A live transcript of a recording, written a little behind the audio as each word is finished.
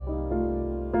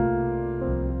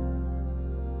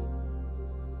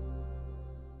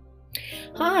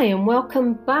Hi, and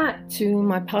welcome back to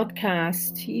my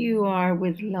podcast. You are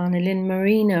with Lana Lynn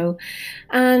Marino,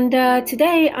 and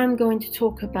today I'm going to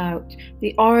talk about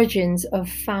the origins of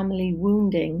family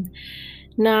wounding.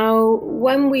 Now,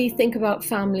 when we think about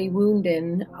family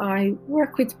wounding, I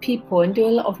work with people and do a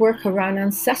lot of work around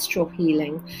ancestral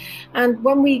healing. And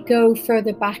when we go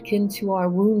further back into our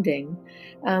wounding,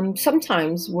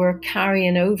 sometimes we're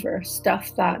carrying over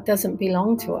stuff that doesn't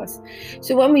belong to us.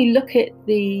 So when we look at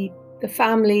the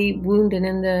family wounding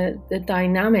and the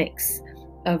dynamics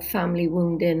of family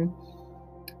wounding,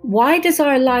 why does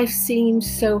our life seem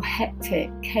so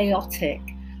hectic, chaotic?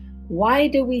 Why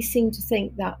do we seem to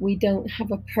think that we don't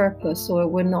have a purpose or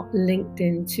we're not linked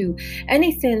into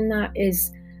anything that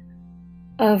is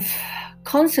of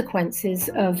consequences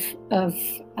of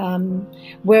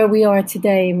where we are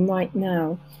today and right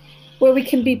now, where we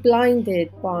can be blinded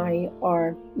by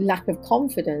our lack of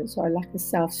confidence, our lack of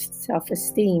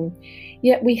self-esteem,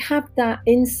 yet we have that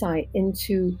insight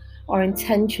into our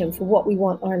intention for what we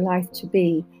want our life to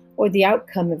be or the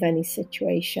outcome of any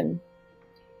situation.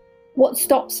 What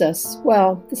stops us?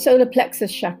 Well, the solar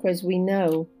plexus chakra, as we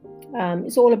know,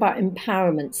 is all about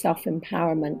empowerment,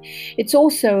 self-empowerment. It's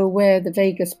also where the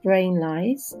vagus brain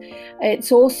lies.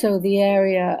 It's also the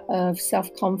area of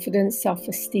self-confidence,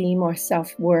 self-esteem, or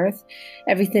self-worth.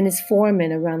 Everything is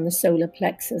forming around the solar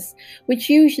plexus, which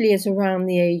usually is around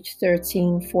the age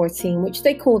 13, 14, which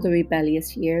they call the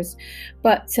rebellious years.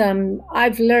 But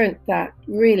I've learned that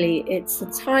really it's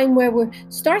a time where we're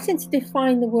starting to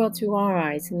define the world through our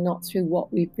eyes and not through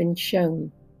what we've been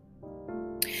shown.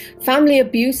 Family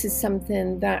abuse is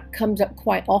something that comes up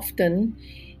quite often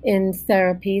in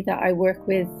therapy that I work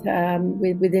with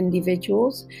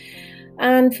individuals,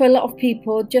 and for a lot of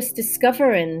people, just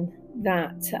discovering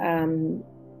that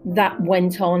that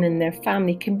went on in their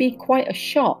family can be quite a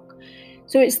shock.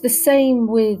 So it's the same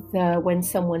with when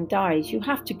someone dies. You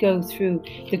have to go through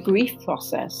the grief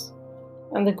process.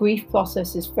 And the grief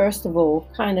process is, first of all,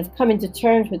 kind of coming to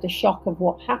terms with the shock of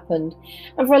what happened.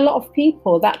 And for a lot of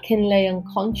people, that can lay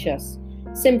unconscious,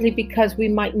 simply because we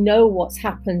might know what's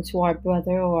happened to our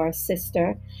brother or our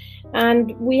sister,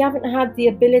 and we haven't had the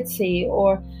ability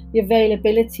or the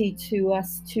availability to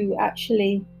us to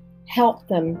actually help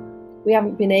them. We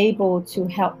haven't been able to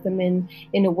help them in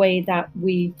a way that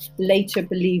we later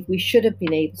believe we should have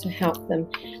been able to help them.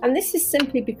 And this is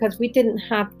simply because we didn't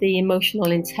have the emotional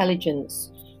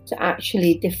intelligence to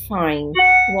actually define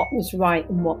what was right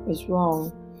and what was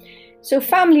wrong. So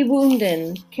family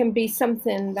wounding can be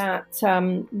something that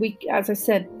as I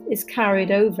said, is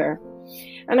carried over.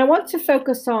 And I want to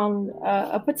focus on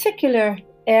a particular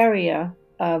area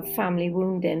of family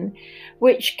wounding,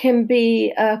 which can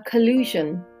be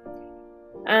collusion.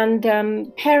 And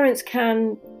parents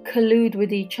can collude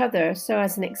with each other. So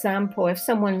as an example, if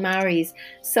someone marries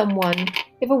someone,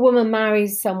 if a woman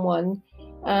marries someone,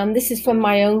 this is from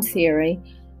my own theory,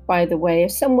 by the way,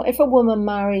 if a woman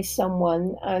marries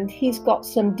someone and he's got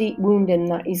some deep wounding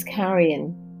that he's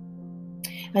carrying,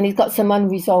 and he's got some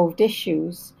unresolved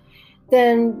issues,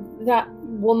 then that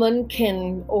woman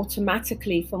can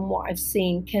automatically, from what I've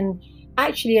seen, can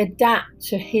actually adapt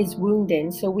to his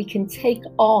wounding, so we can take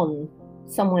on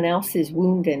someone else's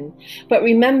wounding. But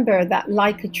remember that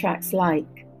like attracts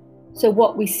like. So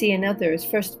what we see in others,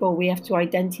 first of all, we have to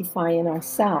identify in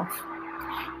ourselves.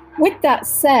 With that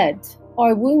said,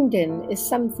 our wounding is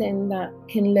something that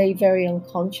can lay very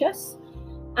unconscious.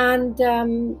 And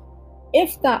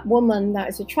if that woman that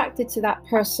is attracted to that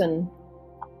person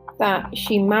that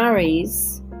she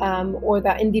marries, or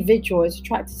that individual is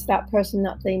attracted to that person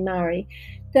that they marry,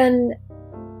 then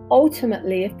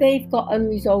ultimately, if they've got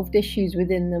unresolved issues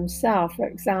within themselves, for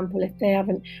example, if they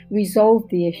haven't resolved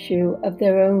the issue of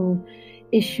their own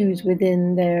issues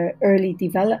within their early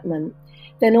development,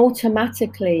 then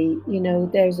automatically,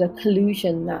 there's a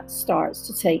collusion that starts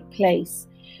to take place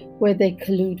where they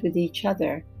collude with each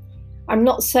other. I'm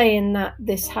not saying that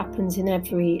this happens in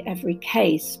every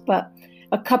case, but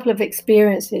a couple of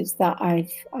experiences that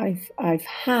I've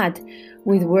had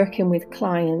with working with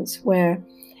clients where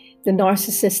the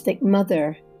narcissistic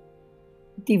mother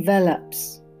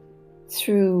develops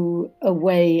through a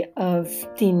way of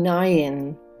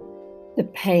denying the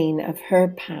pain of her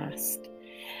past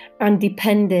and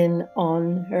depending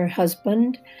on her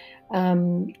husband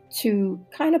to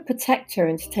kind of protect her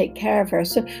and to take care of her.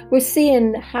 So we're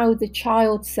seeing how the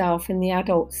child self and the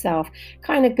adult self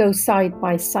kind of go side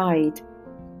by side.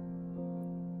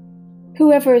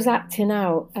 Whoever is acting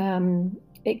out,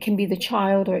 it can be the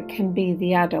child or it can be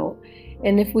the adult.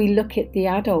 And if we look at the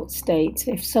adult state,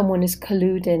 if someone is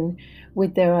colluding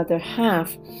with their other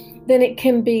half, then it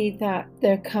can be that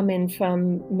they're coming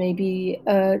from maybe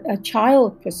a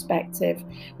child perspective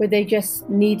where they just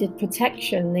needed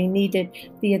protection, they needed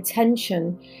the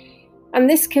attention. And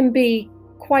this can be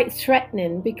quite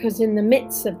threatening because in the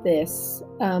midst of this,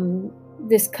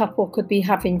 this couple could be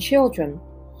having children.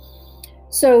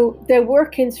 So they're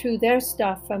working through their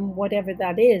stuff and whatever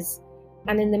that is.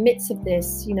 And in the midst of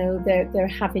this, they're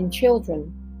having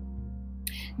children.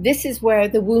 This is where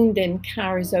the wounding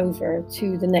carries over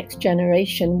to the next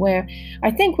generation, where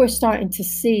I think we're starting to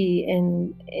see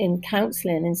in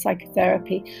counseling, in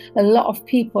psychotherapy, a lot of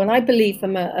people, and I believe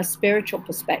from a spiritual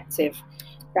perspective,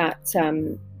 that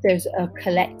there's a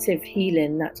collective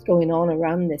healing that's going on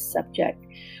around this subject,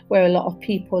 where a lot of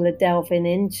people are delving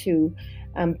into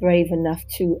and brave enough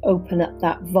to open up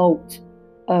that vault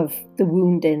of the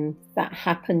wounding that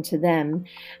happened to them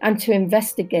and to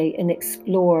investigate and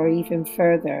explore even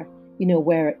further,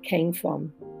 where it came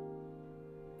from.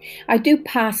 I do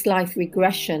past life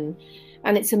regression,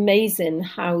 and it's amazing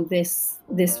how this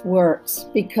works,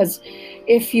 because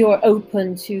if you're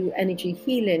open to energy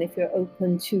healing, if you're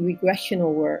open to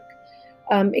regressional work,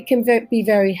 it can be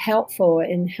very helpful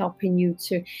in helping you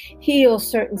to heal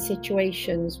certain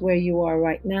situations where you are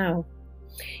right now.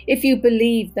 If you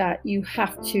believe that you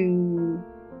have to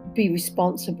be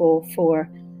responsible for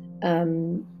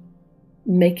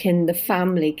making the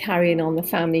family, carrying on the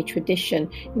family tradition,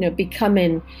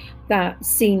 becoming that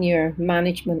senior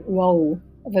management role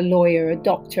of a lawyer, a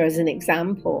doctor, as an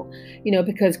example,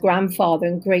 because grandfather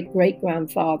and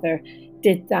great-great-grandfather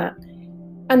did that,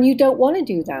 and you don't want to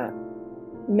do that.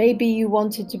 Maybe you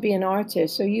wanted to be an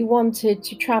artist, or you wanted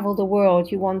to travel the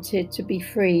world, you wanted to be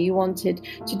free, you wanted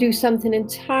to do something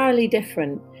entirely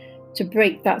different to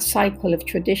break that cycle of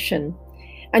tradition.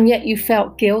 And yet you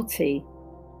felt guilty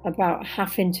about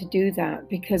having to do that,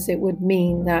 because it would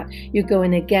mean that you're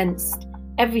going against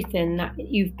everything that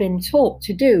you've been taught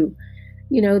to do.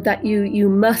 That you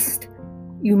must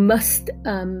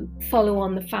follow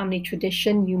on the family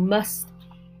tradition. You must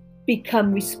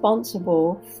become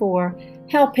responsible for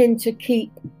helping to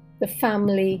keep the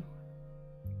family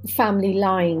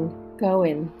line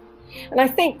going. And I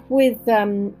think with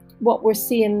what we're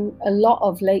seeing a lot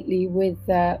of lately with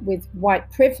white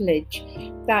privilege,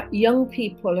 that young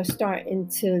people are starting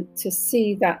to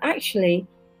see that actually,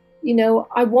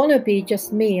 I want to be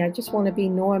just me. I just want to be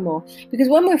normal. Because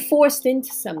when we're forced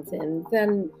into something,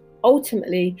 then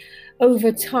ultimately,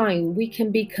 over time, we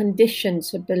can be conditioned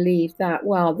to believe that,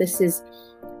 well, this is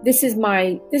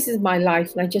my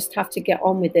life, and I just have to get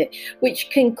on with it,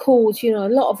 which can cause, a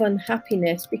lot of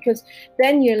unhappiness, because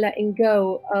then you're letting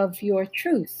go of your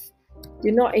truth.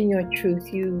 You're not in your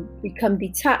truth. You become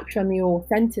detached from your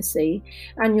authenticity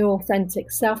and your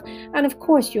authentic self, and of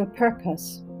course, your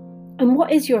purpose. And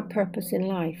what is your purpose in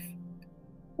life?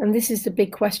 And this is the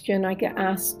big question I get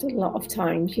asked a lot of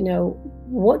times,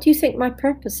 what do you think my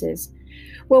purpose is?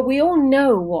 Well, we all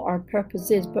know what our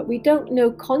purpose is, but we don't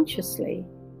know consciously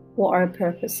what our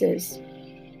purpose is.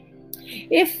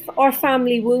 If our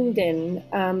family wounding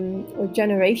or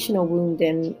generational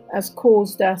wounding has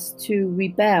caused us to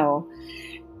rebel,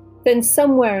 then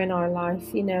somewhere in our life,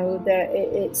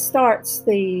 it starts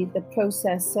the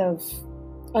process of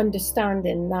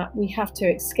understanding that we have to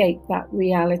escape that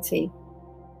reality.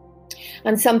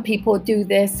 And some people do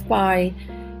this by,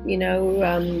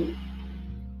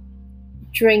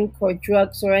 drink or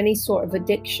drugs or any sort of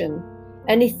addiction,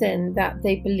 anything that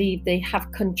they believe they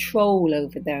have control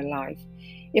over their life.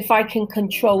 If I can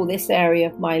control this area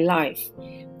of my life,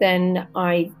 then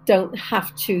I don't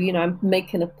have to, I'm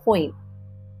making a point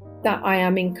that I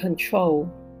am in control.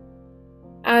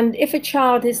 And if a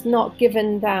child is not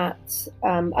given that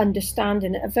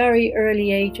understanding at a very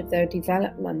early age of their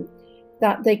development,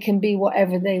 that they can be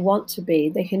whatever they want to be,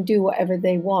 they can do whatever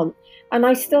they want, and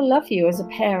I still love you as a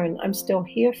parent, I'm still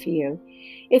here for you.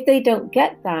 If they don't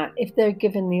get that, if they're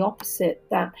given the opposite,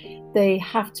 that they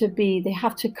have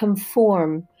to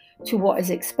conform to what is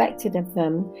expected of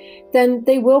them, then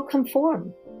they will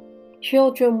conform.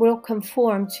 Children will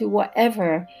conform to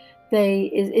whatever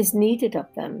is needed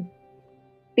of them.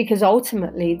 Because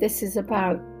ultimately, this is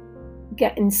about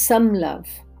getting some love.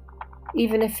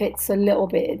 Even if it's a little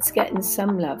bit, it's getting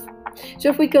some love. So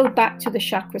if we go back to the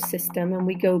chakra system and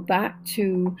we go back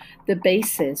to the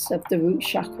basis of the root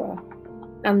chakra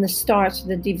and the start of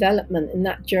the development in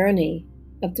that journey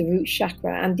of the root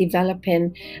chakra, and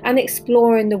developing and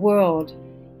exploring the world,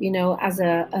 as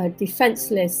a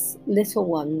defenseless little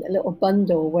one, a little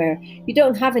bundle where you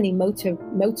don't have any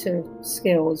motor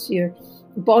skills. You're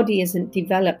body isn't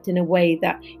developed in a way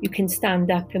that you can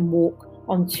stand up and walk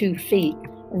on 2 feet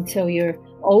until you're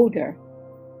older.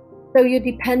 So you're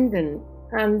dependent.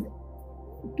 And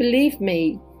believe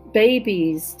me,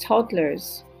 babies,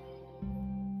 toddlers,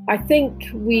 I think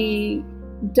we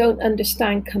don't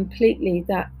understand completely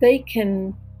that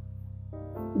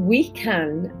we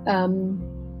can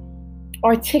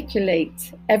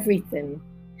articulate everything.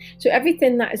 So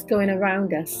everything that is going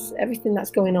around us, everything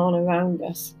that's going on around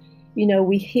us,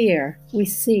 we hear, we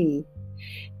see.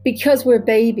 Because we're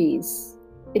babies,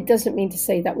 it doesn't mean to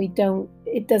say that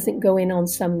it doesn't go in on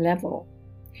some level.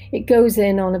 It goes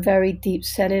in on a very deep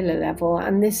cellular level,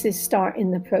 and this is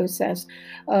starting the process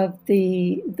of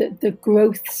the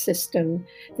growth system,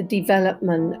 the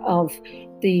development of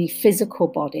the physical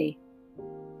body.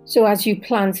 So as you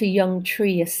plant a young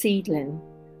tree, a seedling,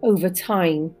 over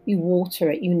time, you water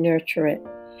it, you nurture it.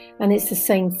 And it's the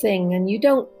same thing. And you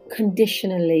don't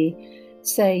conditionally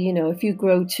say, if you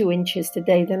grow 2 inches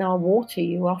today, then I'll water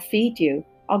you, I'll feed you,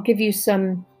 I'll give you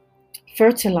some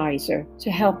fertilizer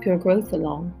to help your growth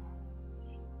along.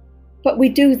 But we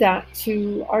do that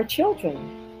to our children.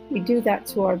 We do that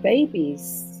to our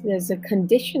babies. There's a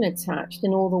condition attached,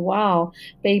 and all the while,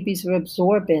 babies are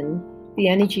absorbing the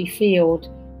energy field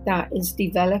that is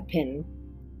developing,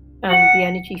 and the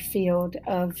energy field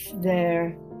of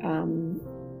their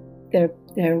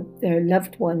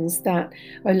loved ones that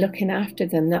are looking after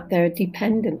them, that they're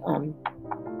dependent on.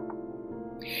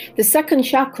 The second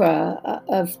chakra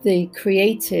of the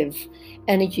creative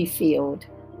energy field,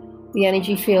 the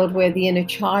energy field where the inner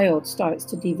child starts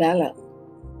to develop,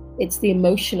 it's the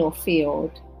emotional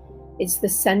field. It's the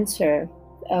center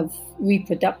of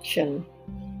reproduction.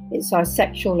 It's our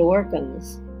sexual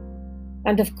organs.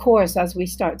 And of course, as we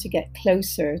start to get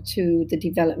closer to the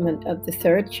development of the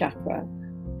third chakra,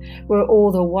 we're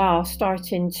all the while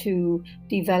starting to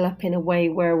develop in a way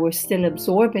where we're still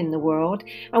absorbing the world,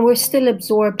 and we're still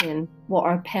absorbing what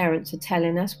our parents are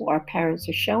telling us, what our parents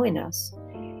are showing us.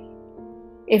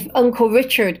 If Uncle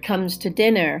Richard comes to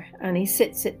dinner and he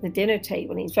sits at the dinner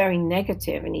table and he's very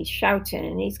negative and he's shouting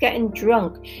and he's getting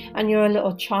drunk, and you're a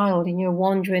little child and you're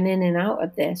wandering in and out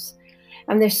of this,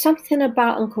 and there's something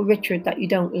about Uncle Richard that you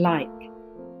don't like,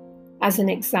 as an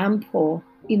example,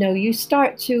 you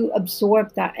start to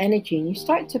absorb that energy and you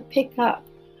start to pick up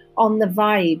on the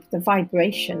vibe, the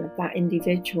vibration of that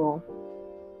individual.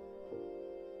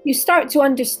 You start to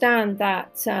understand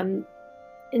that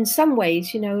in some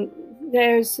ways, the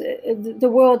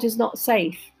world is not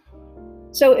safe.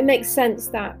 So it makes sense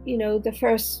that, the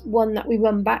first one that we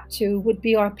run back to would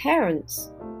be our parents.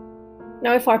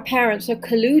 Now, if our parents are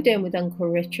colluding with Uncle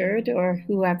Richard or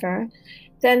whoever,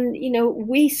 then,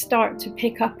 we start to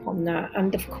pick up on that.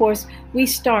 And of course, we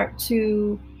start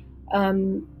to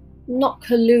not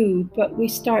collude, but we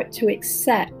start to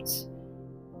accept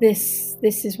this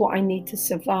is what I need to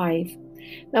survive.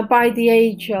 Now, by the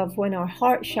age of when our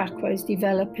heart chakra is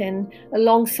developing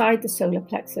alongside the solar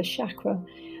plexus chakra,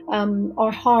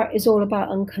 our heart is all about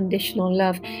unconditional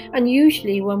love. And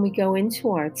usually when we go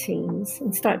into our teens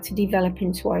and start to develop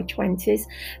into our 20s,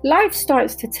 life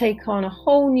starts to take on a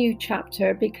whole new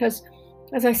chapter because,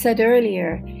 as I said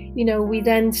earlier, we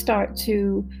then start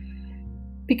to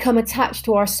become attached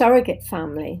to our surrogate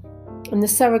family. And the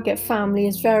surrogate family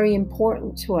is very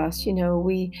important to us.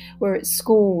 We're at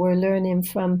school, we're learning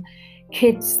from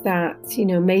kids that,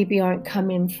 maybe aren't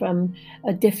coming from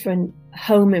a different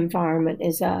home environment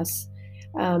as us.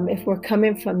 If we're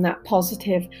coming from that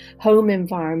positive home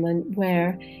environment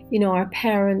where, our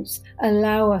parents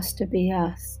allow us to be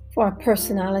us, for our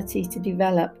personality to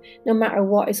develop, no matter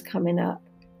what is coming up.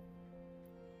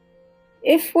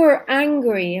 If we're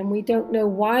angry and we don't know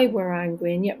why we're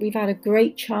angry, and yet we've had a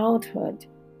great childhood,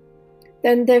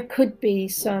 then there could be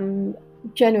some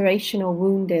generational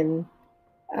wounding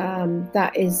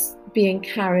that is being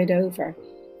carried over.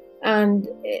 And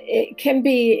it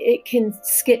can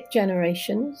skip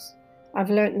generations. I've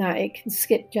learned that it can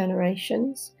skip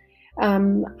generations.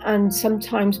 And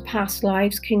sometimes past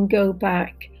lives can go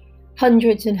back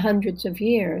hundreds and hundreds of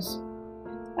years.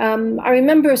 I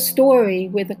remember a story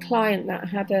with a client that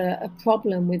had a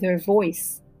problem with her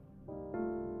voice,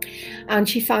 and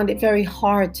she found it very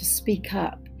hard to speak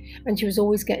up, and she was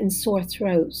always getting sore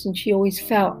throats, and she always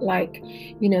felt like,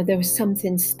 there was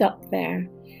something stuck there.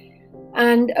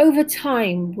 And over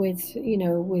time, with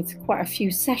quite a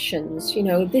few sessions,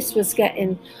 this was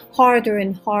getting harder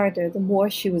and harder the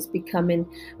more she was becoming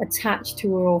attached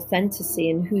to her authenticity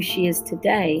and who she is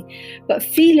today, but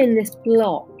feeling this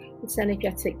block, this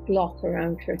energetic block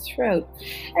around her throat.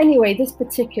 Anyway, this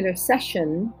particular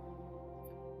session,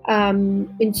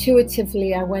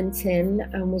 Intuitively, I went in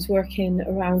and was working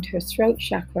around her throat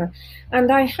chakra,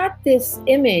 and I had this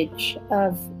image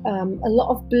of a lot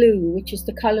of blue, which is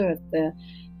the color of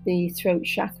the throat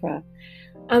chakra.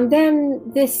 And then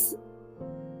this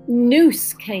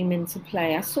noose came into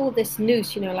play. I saw this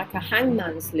noose, like a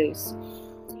hangman's noose.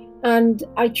 And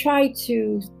I tried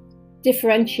to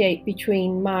differentiate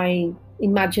between my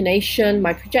imagination,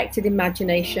 my projected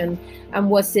imagination, and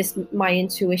was this my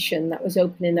intuition that was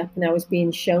opening up and I was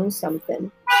being shown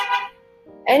something.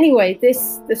 Anyway,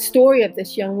 the story of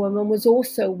this young woman was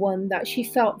also one that she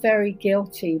felt very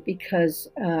guilty because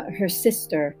her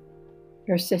sister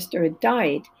had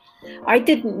died. I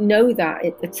didn't know that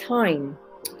at the time,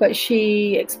 but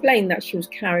she explained that she was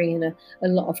carrying a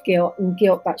lot of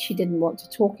guilt that she didn't want to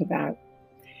talk about.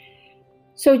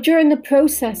 So during the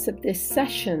process of this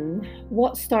session,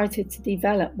 what started to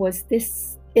develop was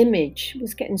this image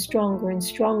was getting stronger and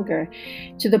stronger,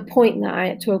 to the point that I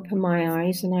had to open my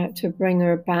eyes and I had to bring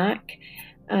her back.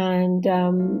 And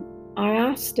I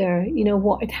asked her,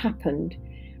 what had happened.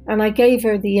 And I gave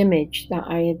her the image that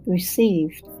I had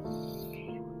received.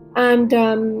 And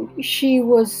she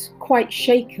was quite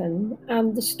shaken.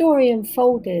 And the story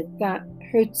unfolded that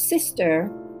her sister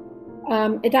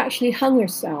had actually hung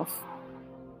herself.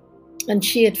 And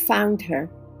she had found her.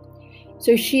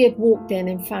 So she had walked in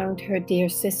and found her dear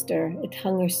sister had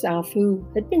hung herself, who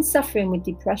had been suffering with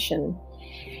depression.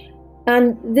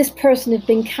 And this person had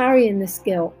been carrying this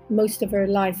guilt most of her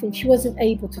life, and she wasn't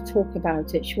able to talk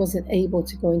about it. She wasn't able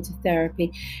to go into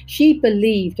therapy. She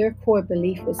believed, her core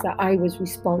belief was that I was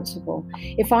responsible.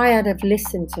 If I had have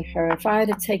listened to her, if I had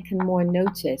have taken more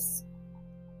notice,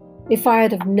 if I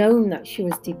had have known that she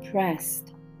was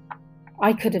depressed,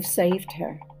 I could have saved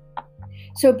her.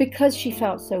 So because she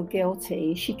felt so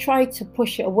guilty, she tried to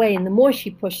push it away. And the more she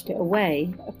pushed it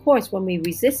away, of course, when we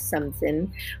resist something,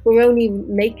 we're only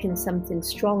making something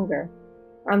stronger.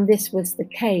 And this was the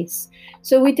case.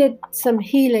 So we did some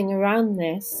healing around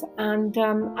this. And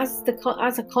as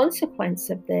a consequence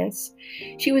of this,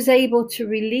 she was able to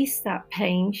release that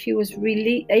pain. She was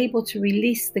really able to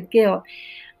release the guilt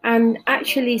and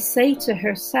actually say to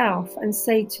herself and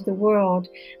say to the world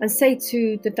and say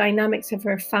to the dynamics of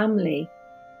her family,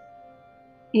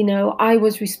 I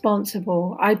was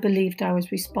responsible. I believed I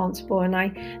was responsible. And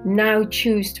I now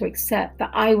choose to accept that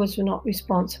I was not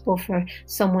responsible for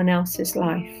someone else's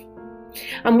life.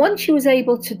 And once she was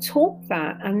able to talk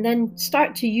that and then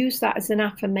start to use that as an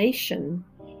affirmation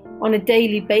on a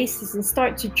daily basis and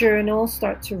start to journal,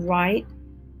 start to write,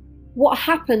 what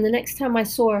happened the next time I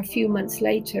saw her a few months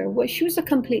later was she was a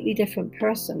completely different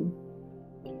person.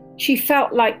 She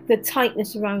felt like the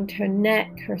tightness around her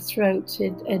neck, her throat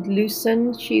had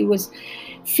loosened. She was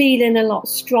feeling a lot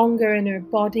stronger in her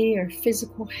body. Her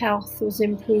physical health was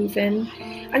improving,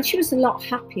 and she was a lot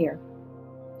happier.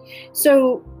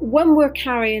 So when we're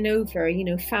carrying over,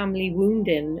 family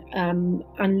wounding,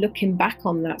 and looking back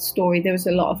on that story, there was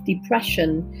a lot of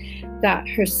depression that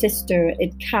her sister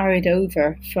had carried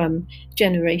over from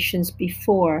generations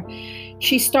before.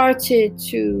 We start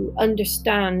to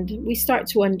understand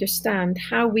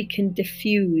how we can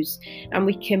diffuse and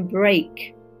we can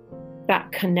break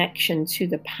that connection to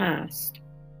the past.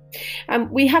 And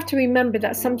we have to remember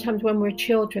that sometimes when we're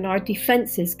children, our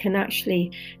defenses can actually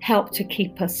help to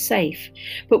keep us safe.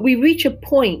 But we reach a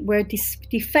point where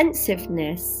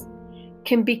defensiveness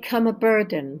can become a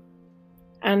burden.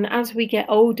 And as we get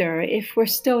older, if we're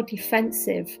still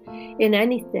defensive in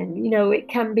anything, it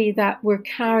can be that we're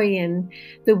carrying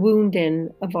the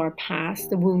wounding of our past,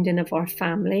 the wounding of our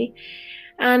family,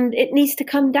 and it needs to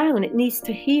come down, it needs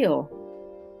to heal.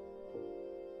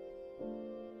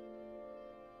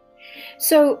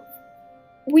 So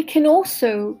we can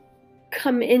also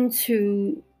come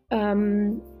into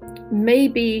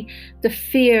maybe the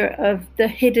fear of the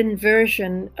hidden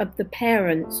version of the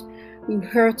parents who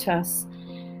hurt us.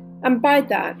 And by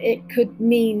that, it could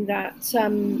mean that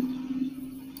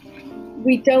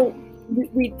we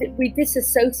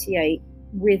disassociate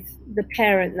with the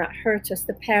parent that hurt us,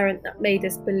 the parent that made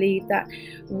us believe that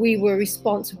we were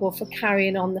responsible for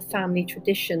carrying on the family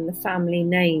tradition, the family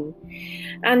name.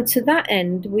 And to that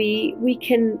end, we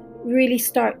can really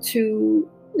start to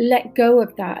let go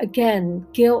of that. Again,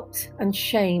 guilt and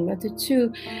shame are the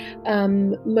two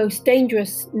most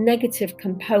dangerous negative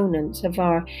components of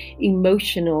our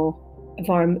emotional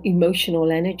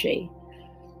energy.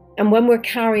 And when we're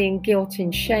carrying guilt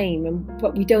and shame,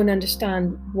 but we don't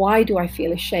understand, why do I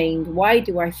feel ashamed? Why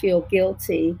do I feel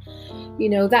guilty?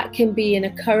 That can be in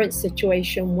a current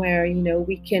situation where,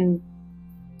 we can,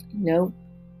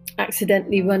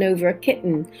 accidentally run over a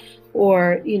kitten,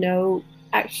 or,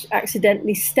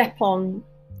 accidentally step on,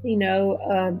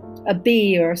 a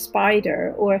bee or a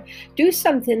spider, or do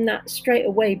something that straight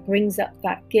away brings up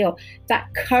that guilt,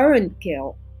 that current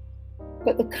guilt.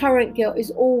 But the current guilt is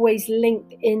always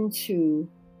linked into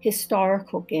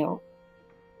historical guilt.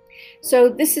 So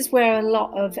this is where a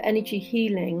lot of energy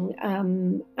healing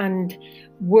and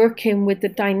working with the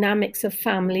dynamics of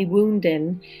family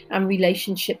wounding and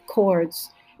relationship cords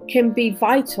can be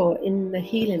vital in the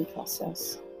healing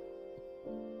process.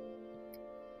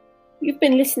 You've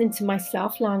been listening to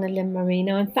myself, Lana Lynn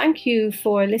Marino, and thank you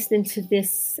for listening to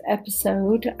this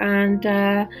episode. And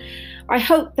I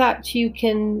hope that you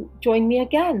can join me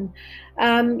again.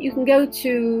 You can go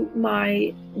to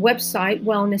my website,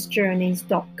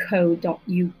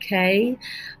 wellnessjourneys.co.uk.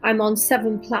 I'm on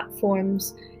 7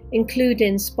 platforms,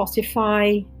 including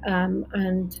Spotify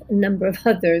and a number of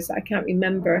others I can't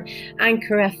remember,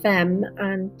 Anchor FM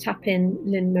and Tap In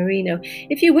Lynn Marino.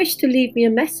 If you wish to leave me a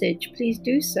message, please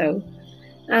do so.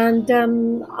 And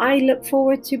I look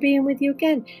forward to being with you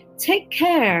again. Take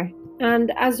care.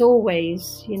 And as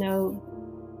always,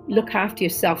 look after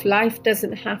yourself. Life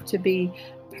doesn't have to be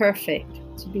perfect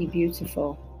to be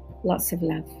beautiful. Lots of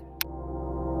love.